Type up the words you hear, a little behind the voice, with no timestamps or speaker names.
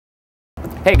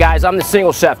Hey guys, I'm the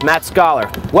single chef, Matt Scholar.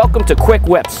 Welcome to Quick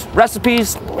Whips.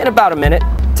 Recipes in about a minute.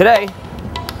 Today,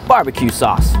 barbecue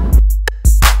sauce.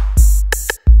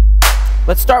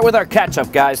 Let's start with our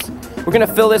ketchup, guys. We're gonna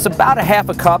fill this about a half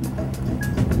a cup.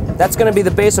 That's gonna be the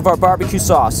base of our barbecue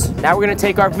sauce. Now we're gonna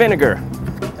take our vinegar.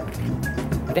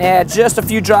 Add just a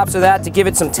few drops of that to give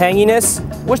it some tanginess.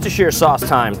 Worcestershire sauce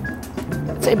time.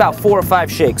 I'd say about 4 or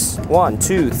 5 shakes. 1,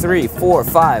 2, 3, 4,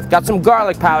 5. Got some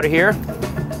garlic powder here.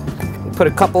 Put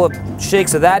a couple of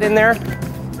shakes of that in there.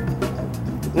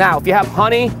 Now, if you have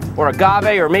honey or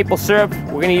agave or maple syrup,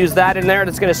 we're gonna use that in there.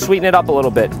 That's gonna sweeten it up a little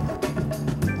bit.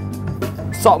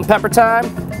 Salt and pepper time.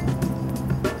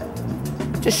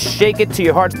 Just shake it to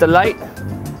your heart's delight.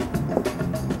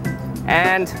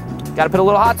 And gotta put a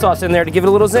little hot sauce in there to give it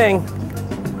a little zing.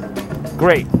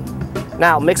 Great.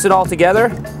 Now, mix it all together.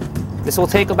 This will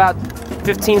take about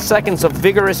 15 seconds of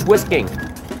vigorous whisking.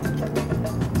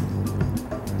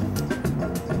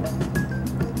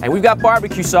 And we've got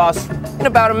barbecue sauce in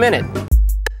about a minute.